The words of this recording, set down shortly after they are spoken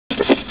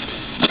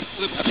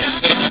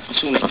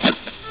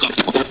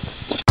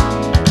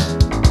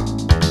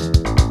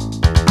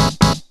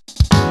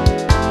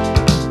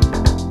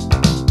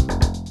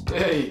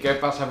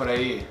pasa por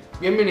ahí?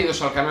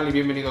 Bienvenidos al canal y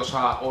bienvenidos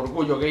a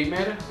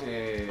OrgulloGamer,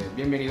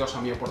 bienvenidos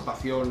a mi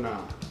aportación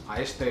a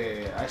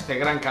este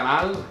gran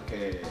canal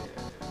que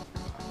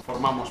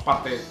formamos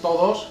parte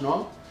todos,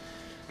 ¿no?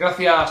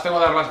 Gracias, tengo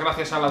que dar las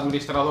gracias al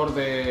administrador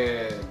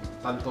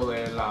tanto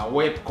de la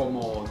web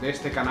como de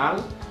este canal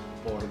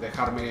por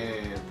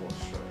dejarme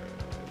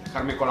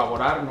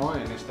colaborar, ¿no?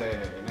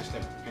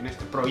 en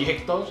este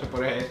proyecto, se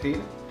podría decir.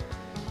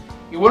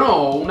 Y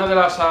bueno, una de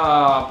las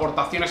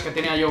aportaciones que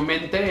tenía yo en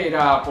mente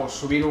era pues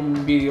subir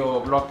un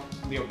videoblog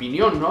de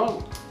opinión, ¿no?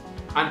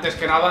 Antes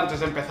que nada,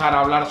 antes de empezar a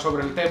hablar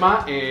sobre el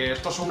tema,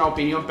 esto es una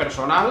opinión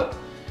personal,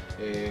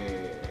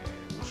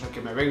 no sé,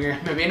 que me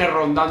viene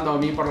rondando a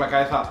mí por la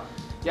cabeza,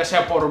 ya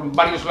sea por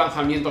varios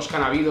lanzamientos que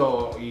han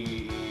habido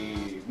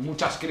y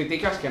muchas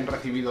críticas que han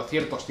recibido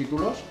ciertos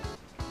títulos.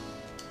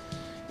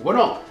 Y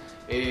bueno,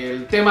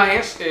 el tema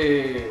es,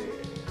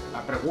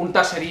 la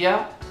pregunta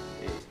sería,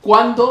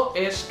 ¿cuándo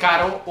es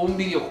caro un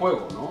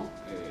videojuego, ¿no?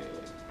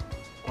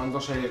 ¿Cuándo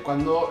se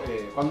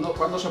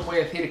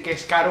puede decir que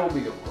es caro un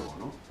videojuego,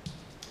 ¿no?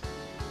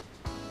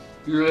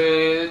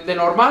 De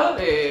normal,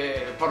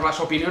 por las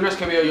opiniones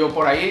que veo yo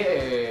por ahí,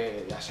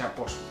 ya sea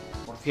pues,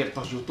 por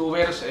ciertos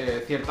youtubers,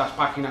 ciertas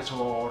páginas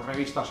o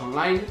revistas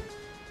online,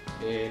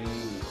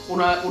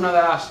 uno de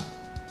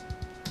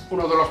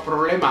los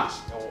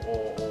problemas,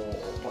 o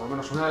por lo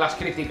menos una de las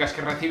críticas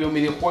que recibe un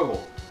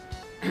videojuego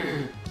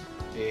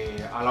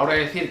a la hora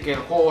de decir que el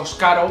juego es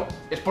caro,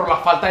 es por la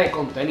falta de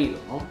contenido,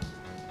 ¿no?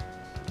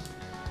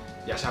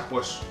 Ya sea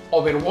pues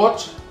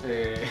Overwatch,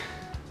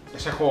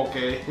 ese juego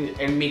que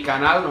en mi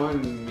canal, ¿no?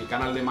 En mi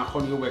canal de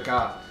Mahoney VK,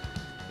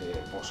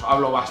 pues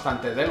hablo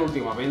bastante de él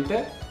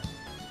últimamente.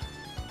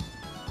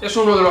 Es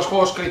uno de los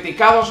juegos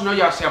criticados, ¿no?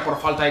 Ya sea por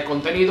falta de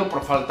contenido,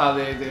 por falta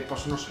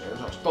pues no sé, o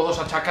sea, todos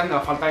achacan de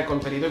la falta de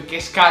contenido y que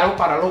es caro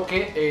para lo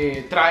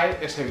que trae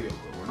ese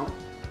videojuego, ¿no?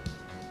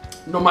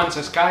 No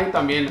Man's Sky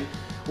también,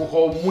 un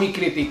juego muy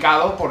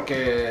criticado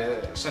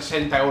porque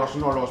 60 euros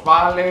no los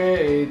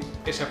vale,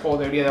 ese juego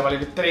debería de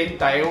valer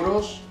 30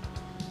 euros,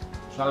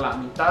 o sea, la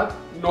mitad,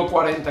 no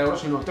 40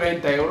 euros, sino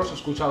 30 euros, he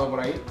escuchado por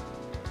ahí.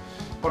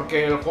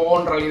 Porque el juego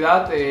en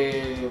realidad,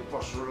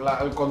 pues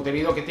el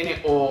contenido que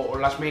tiene o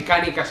las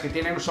mecánicas que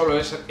tienen solo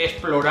es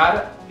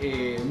explorar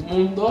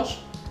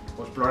mundos,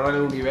 o explorar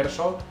el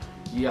universo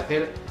y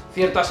hacer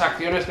ciertas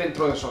acciones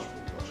dentro de esos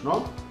mundos,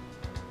 ¿no?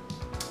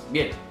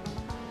 Bien,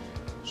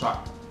 o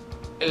sea,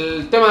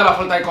 el tema de la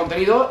falta de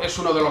contenido es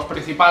uno de los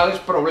principales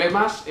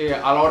problemas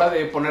a la hora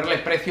de ponerle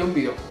precio a un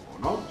videojuego,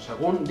 ¿no?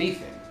 Según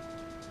dicen.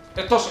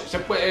 Esto se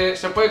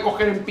puede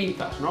coger en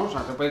pinzas, ¿no? O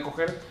sea, se puede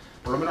coger,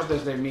 por lo menos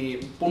desde mi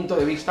punto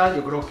de vista,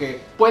 yo creo que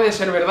puede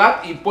ser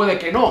verdad y puede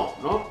que no,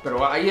 ¿no?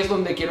 Pero ahí es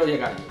donde quiero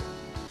llegar yo.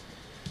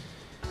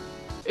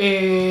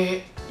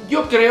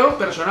 Yo creo,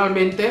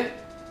 personalmente,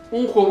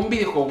 un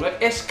videojuego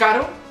es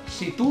caro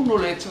si tú no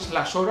le echas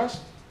las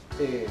horas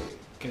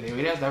que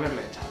deberías de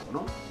haberle echado,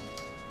 ¿no?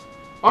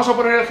 Vamos a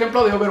poner el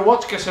ejemplo de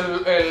Overwatch, que es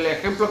el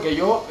ejemplo que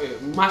yo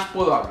más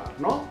puedo hablar,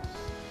 ¿no?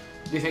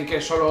 Dicen que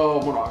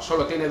solo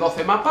tiene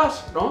 12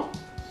 mapas, ¿no?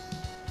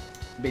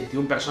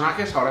 21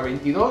 personajes, ahora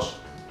 22.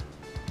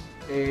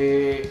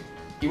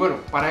 Y bueno,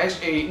 para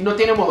eso no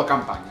tiene modo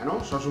campaña, ¿no?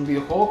 O sea, es un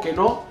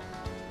videojuego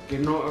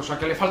o sea,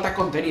 que le falta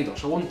contenido.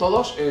 Según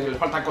todos, le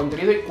falta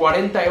contenido y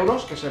 40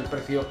 euros, que es el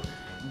precio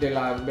de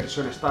la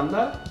versión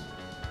estándar.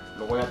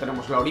 Luego ya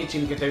tenemos la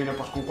Origin, que te viene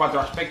pues con 4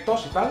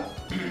 aspectos y tal.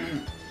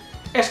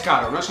 Es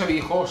caro, ¿no? Ese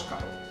videojuego es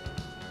caro.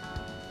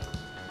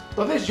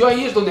 Entonces yo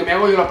ahí es donde me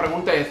hago yo la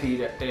pregunta de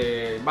decir,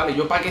 vale,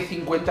 yo pagué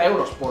 50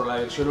 euros por la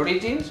versión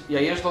Origins y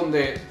ahí es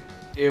donde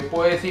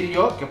puedo decir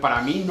yo que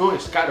para mí no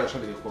es caro ese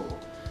videojuego.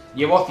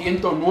 Llevo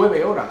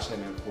 109 horas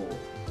en el juego,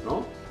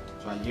 ¿no?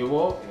 O sea,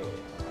 llevo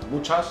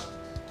muchas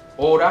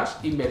horas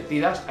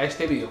invertidas a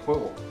este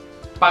videojuego.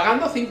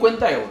 Pagando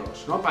 50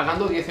 euros, ¿no?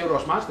 Pagando 10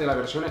 euros más de la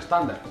versión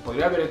estándar, que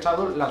podría haber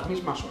echado las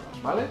mismas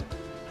horas, ¿vale?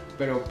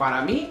 Pero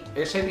para mí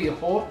ese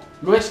videojuego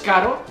no es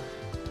caro,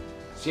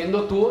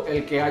 siendo tú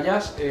el que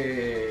hayas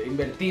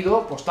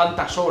invertido pues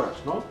tantas horas,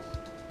 ¿no?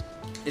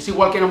 Es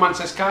igual que No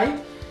Man's Sky,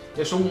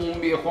 es un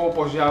videojuego,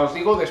 pues ya os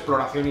digo, de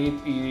exploración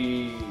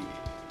y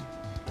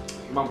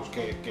vamos,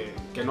 que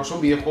no es un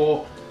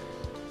videojuego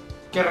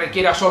que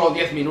requiera solo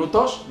 10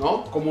 minutos,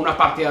 ¿no? Como una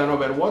partida de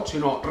Overwatch,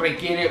 sino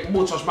requiere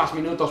muchos más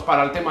minutos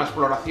para el tema de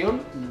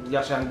exploración,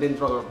 ya sean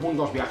dentro de los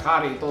mundos,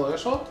 viajar y todo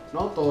eso,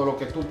 ¿no? Todo lo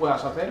que tú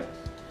puedas hacer.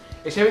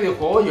 Ese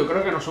videojuego yo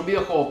creo que no es un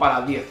videojuego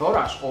para 10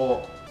 horas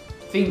o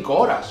 5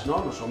 horas,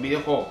 ¿no? No es un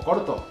videojuego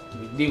corto,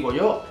 digo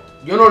yo.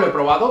 Yo no lo he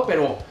probado,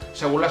 pero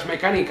según las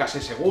mecánicas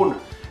y según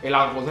el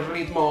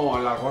algoritmo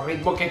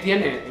que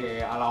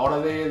tiene a la hora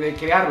de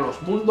crear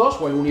los mundos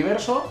o el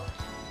universo,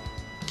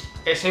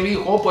 ese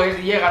videojuego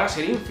puede llegar a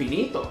ser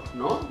infinito,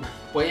 ¿no?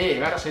 Puede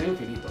llegar a ser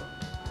infinito.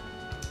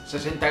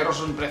 60 euros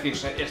es un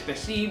precio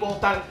excesivo,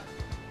 tal.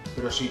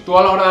 Pero si tú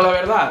a la hora de la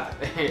verdad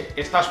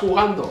estás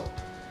jugando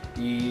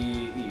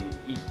y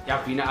al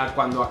final,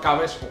 cuando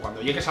acabes o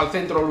cuando llegues al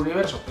centro del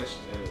universo, que es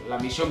la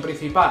misión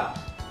principal,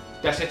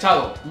 te has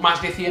echado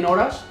más de 100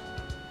 horas,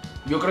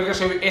 yo creo que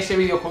ese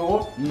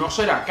videojuego no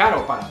será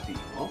caro para ti,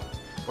 ¿no?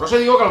 Por eso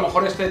digo que a lo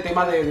mejor este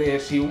tema de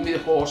si un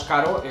videojuego es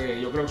caro,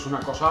 yo creo que es una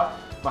cosa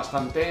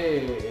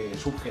bastante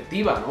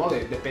subjetiva, ¿no?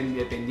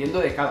 Dependiendo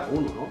de cada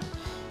uno, ¿no?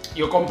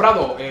 Yo he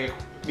comprado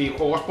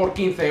videojuegos por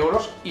 15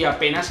 euros y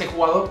apenas he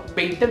jugado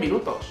 20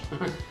 minutos.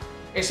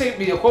 ¿Ese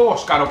videojuego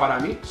es caro para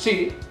mí?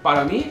 Sí,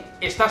 para mí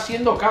está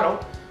siendo caro,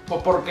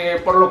 pues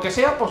porque por lo que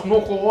sea, pues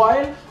no juego a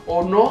él,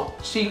 o no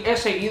he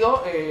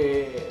seguido,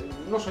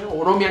 no sé,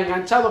 o no me ha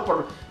enganchado,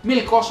 por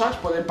mil cosas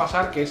pueden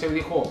pasar que ese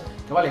videojuego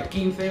que vale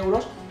 15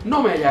 euros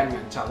no me haya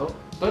enganchado.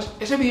 Entonces,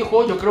 ese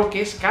videojuego yo creo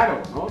que es caro,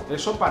 ¿no?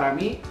 Eso para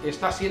mí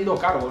está siendo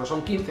caro, porque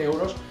son 15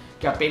 euros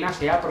que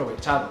apenas he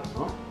aprovechado,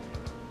 ¿no?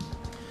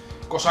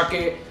 Cosa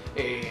que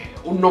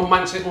un No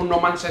Man's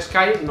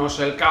Sky no es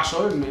el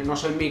caso, no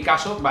es en mi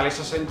caso, vale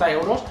 60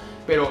 euros,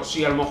 pero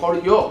si a lo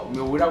mejor yo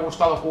me hubiera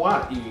gustado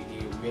jugar y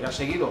hubiera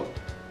seguido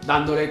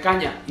dándole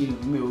caña y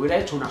me hubiera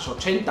hecho unas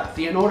 80,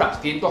 100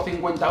 horas,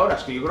 150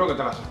 horas, que yo creo que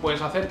te las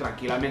puedes hacer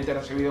tranquilamente en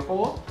ese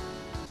videojuego,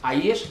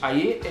 ahí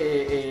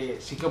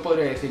sí que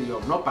podría decir yo,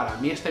 no, para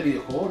mí este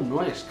videojuego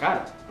no es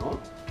caro, ¿no?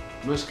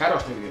 No es caro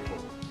este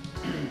videojuego.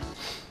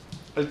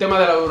 El tema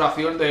de la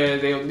duración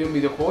de un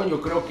videojuego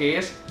yo creo que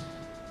es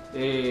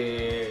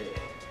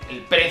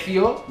el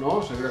precio, ¿no?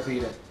 O sea, quiero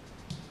decir,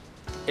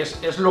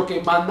 es lo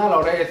que manda a la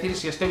hora de decir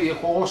si este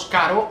videojuego es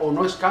caro o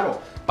no es caro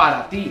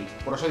para ti.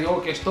 Por eso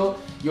digo que esto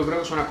yo creo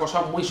que es una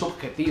cosa muy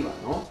subjetiva,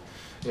 ¿no?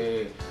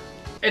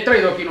 He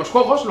traído aquí unos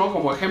juegos, ¿no?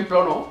 Como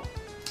ejemplo, ¿no?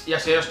 Ya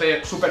sea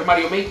este Super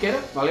Mario Maker,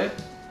 ¿vale?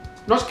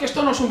 No, es que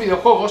esto no es un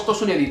videojuego, esto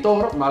es un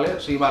editor,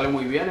 ¿vale? Sí, vale,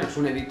 muy bien, es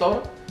un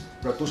editor,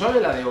 pero ¿tú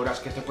sabes la de horas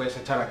que te puedes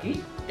echar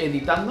aquí?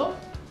 Editando.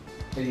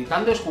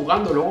 Editando es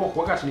jugando, luego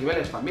juegas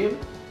niveles también.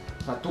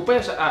 O sea, tú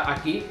puedes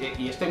aquí,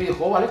 y este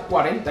videojuego vale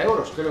 40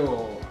 euros,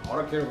 creo,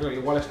 ahora creo que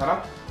igual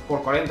estará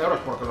por 40 euros,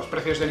 porque los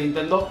precios de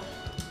Nintendo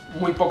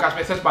muy pocas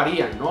veces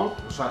varían, ¿no?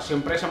 O sea,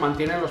 siempre se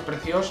mantienen los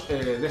precios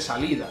de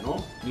salida, ¿no?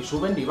 Ni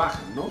suben ni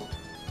bajan, ¿no?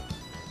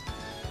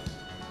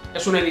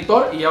 Es un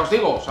editor y ya os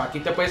digo, o sea,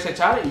 aquí te puedes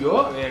echar, y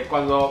yo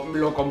cuando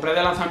lo compré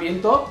de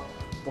lanzamiento,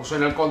 pues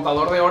en el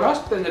contador de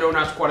horas tendré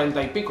unas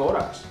 40 y pico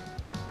horas.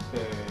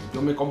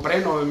 Yo no me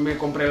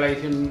compré la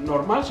edición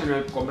normal, sino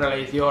que compré la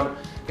edición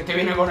que te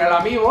viene con el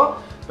amiibo,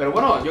 pero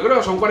bueno, yo creo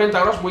que son 40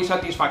 horas muy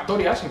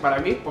satisfactorias y para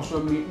mí, pues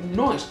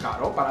no es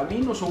caro, para mí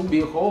no es un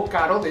videojuego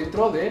caro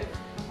dentro de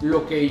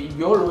lo que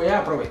yo lo he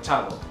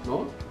aprovechado, ¿no?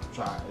 O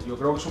sea, yo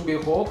creo que es un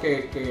videojuego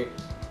que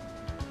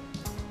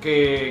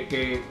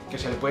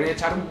se le pueden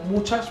echar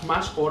muchas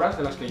más horas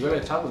de las que yo le he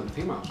echado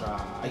encima. O sea,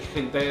 hay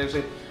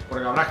gente,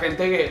 porque habrá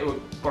gente que,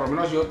 por lo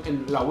menos yo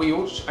en la Wii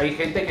U, hay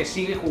gente que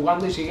sigue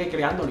jugando y sigue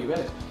creando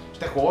niveles.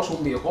 Este juego es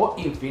un videojuego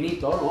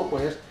infinito, ¿no?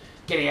 Puedes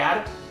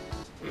crear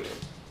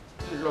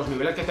los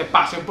niveles que te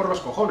pasen por los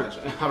cojones,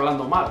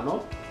 hablando mal,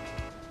 ¿no?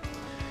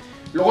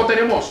 Luego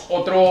tenemos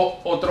otro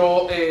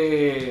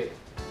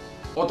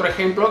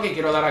ejemplo que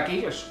quiero dar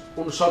aquí, que es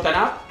un shoot'em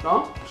up,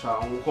 ¿no? O sea,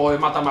 un juego de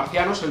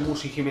matamarcianos, el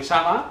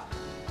Mushihime-sama.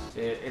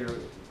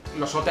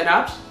 Los shoot'em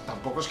ups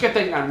tampoco es que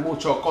tengan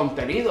mucho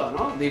contenido,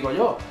 ¿no? Digo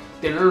yo.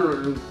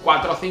 Tienen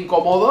 4 o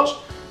 5 modos,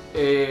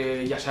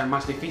 ya sean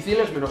más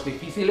difíciles, menos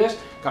difíciles,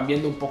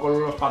 cambiando un poco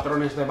los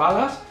patrones de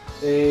balas.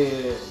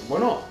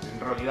 Bueno, en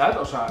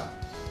realidad, o sea,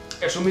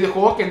 es un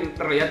videojuego que en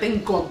realidad en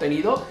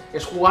contenido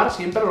es jugar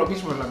siempre lo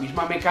mismo, es la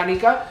misma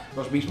mecánica,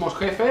 los mismos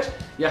jefes,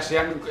 ya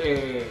sean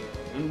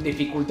en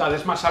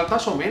dificultades más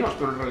altas o menos,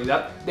 pero en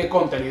realidad de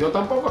contenido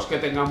tampoco es que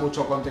tenga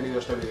mucho contenido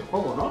este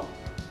videojuego,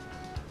 ¿no?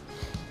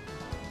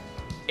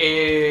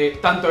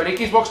 Tanto en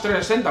Xbox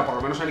 360, por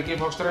lo menos en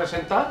Xbox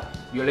 360,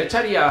 yo le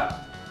echaría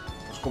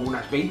pues como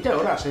unas 20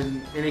 horas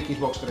en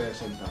Xbox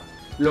 360.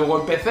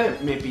 Luego en PC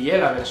me pillé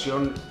la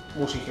versión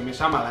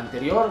Mushihime-sama, la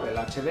anterior, el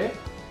HD,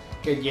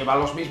 que lleva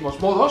los mismos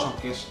modos,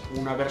 aunque es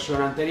una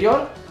versión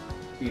anterior,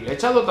 y le he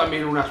echado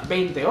también unas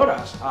 20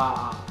 horas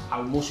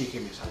al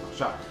Mushihime-sama. O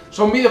sea,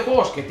 son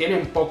videojuegos que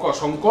tienen poco,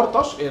 son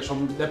cortos,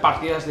 son de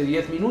partidas de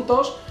 10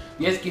 minutos,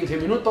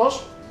 10-15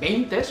 minutos,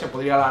 20 se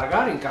podría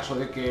alargar en caso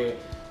de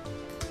que,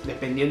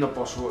 dependiendo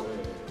pues,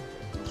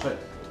 no sé,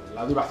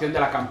 la duración de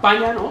la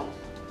campaña, ¿no?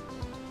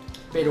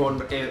 Pero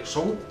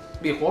son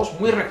videojuegos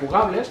muy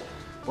rejugables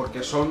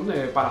porque son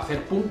para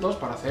hacer puntos,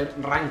 para hacer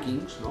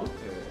rankings, ¿no?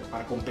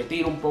 Para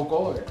competir un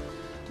poco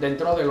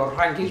dentro de los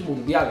rankings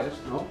mundiales,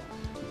 ¿no?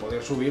 Y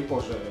poder subir,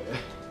 pues,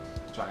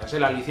 o sea, es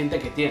el aliciente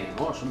que tiene,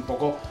 ¿no? Es un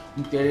poco,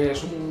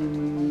 es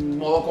un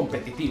modo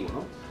competitivo,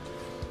 ¿no?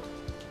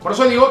 Por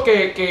eso digo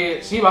que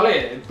sí,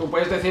 vale, tú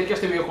puedes decir que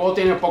este videojuego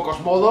tiene pocos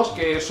modos,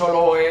 que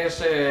solo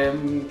es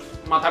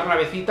matar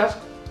navecitas,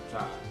 o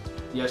sea,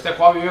 y este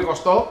juego a mí me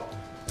costó,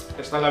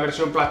 esta es la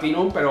versión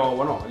Platinum, pero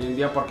bueno, hoy en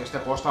día porque este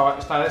juego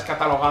está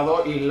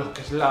descatalogado y lo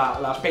que es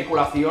la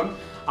especulación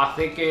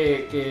hace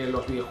que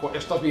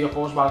estos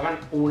videojuegos valgan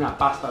una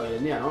pasta hoy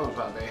en día, ¿no? O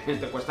sea,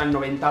 te cuestan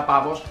 90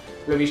 pavos,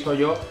 lo he visto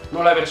yo,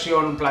 no la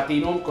versión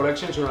Platinum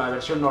Collection, sino la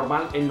versión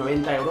normal, en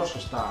 90 euros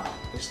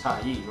está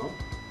allí,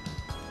 ¿no?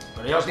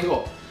 Pero ya os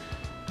digo,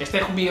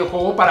 este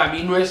videojuego para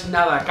mí no es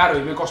nada caro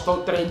y me costó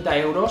 30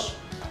 euros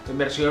en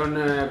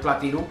versión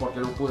Platinum, porque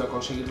no pude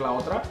conseguir la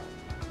otra.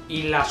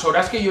 Y las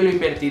horas que yo le he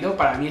invertido,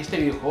 para mí este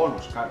videojuego no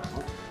es caro, ¿no?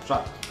 O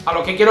sea, a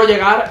lo que quiero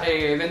llegar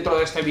dentro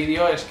de este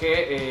vídeo es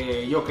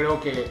que yo creo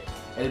que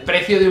el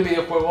precio de un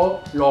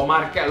videojuego lo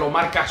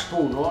marcas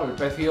tú, ¿no? El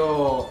precio,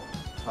 o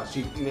sea,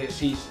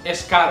 si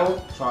es caro,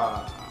 o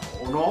sea,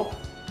 o no,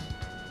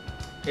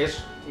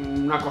 es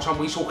una cosa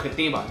muy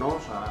subjetiva, ¿no? O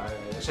sea,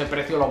 ese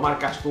precio lo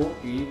marcas tú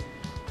y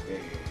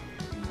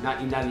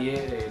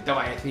nadie te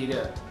va a decir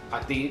a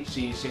ti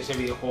si ese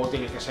videojuego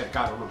tiene que ser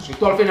caro, ¿no? Si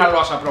tú al final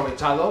lo has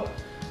aprovechado,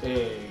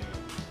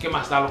 ¿qué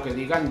más da lo que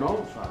digan, no?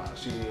 O sea,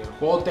 si el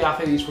juego te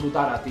hace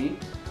disfrutar a ti,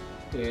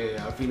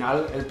 al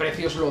final el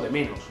precio es lo de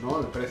menos, ¿no?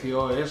 El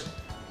precio es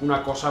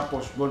una cosa,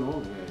 pues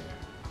bueno,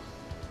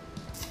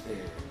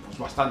 pues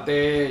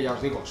bastante, ya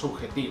os digo,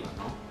 subjetiva,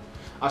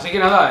 ¿no? Así que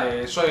nada,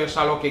 eso es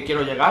a lo que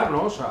quiero llegar,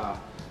 ¿no? O sea,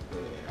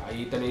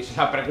 ahí tenéis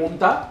la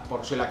pregunta,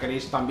 por si la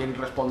queréis también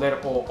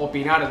responder o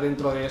opinar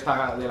dentro de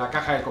la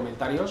caja de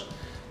comentarios.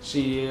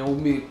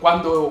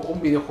 Cuando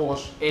un videojuego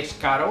es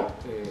caro,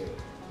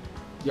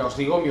 ya os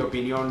digo, mi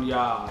opinión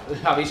ya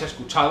la habéis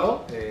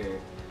escuchado.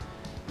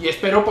 Y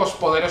espero pues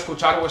poder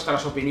escuchar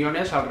vuestras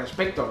opiniones al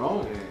respecto,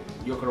 ¿no?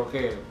 Yo creo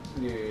que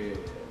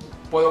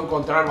puedo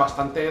encontrar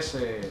bastantes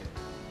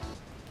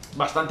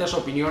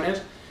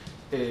opiniones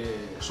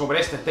sobre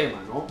este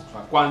tema, ¿no? O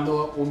sea,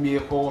 cuando un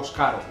videojuego es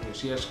caro.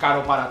 Si es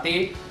caro para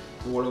ti,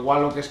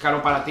 igual lo que es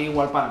caro para ti,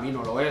 igual para mí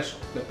no lo es,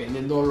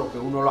 dependiendo de lo que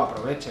uno lo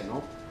aproveche,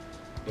 ¿no?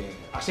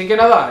 Así que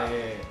nada,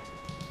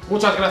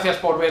 muchas gracias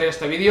por ver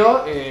este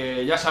vídeo.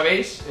 Ya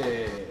sabéis,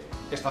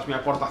 esta es mi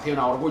aportación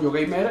a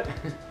OrgulloGamer.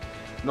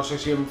 No sé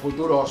si en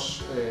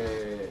futuras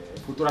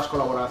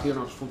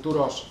colaboraciones,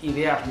 futuras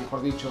ideas,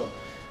 mejor dicho,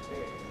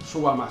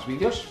 suba más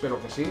vídeos,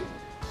 espero que sí,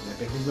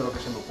 dependiendo de lo que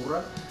se me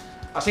ocurra.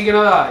 Así que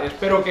nada,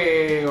 espero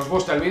que os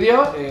guste el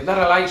vídeo,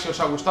 darle a like si os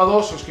ha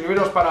gustado,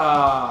 suscribiros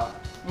para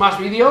más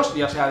vídeos,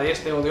 ya sea de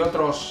este o de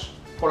otros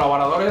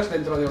colaboradores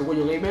dentro de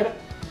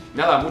OrgulloGamer.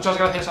 Nada, muchas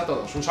gracias a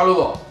todos, un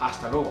saludo,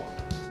 hasta luego.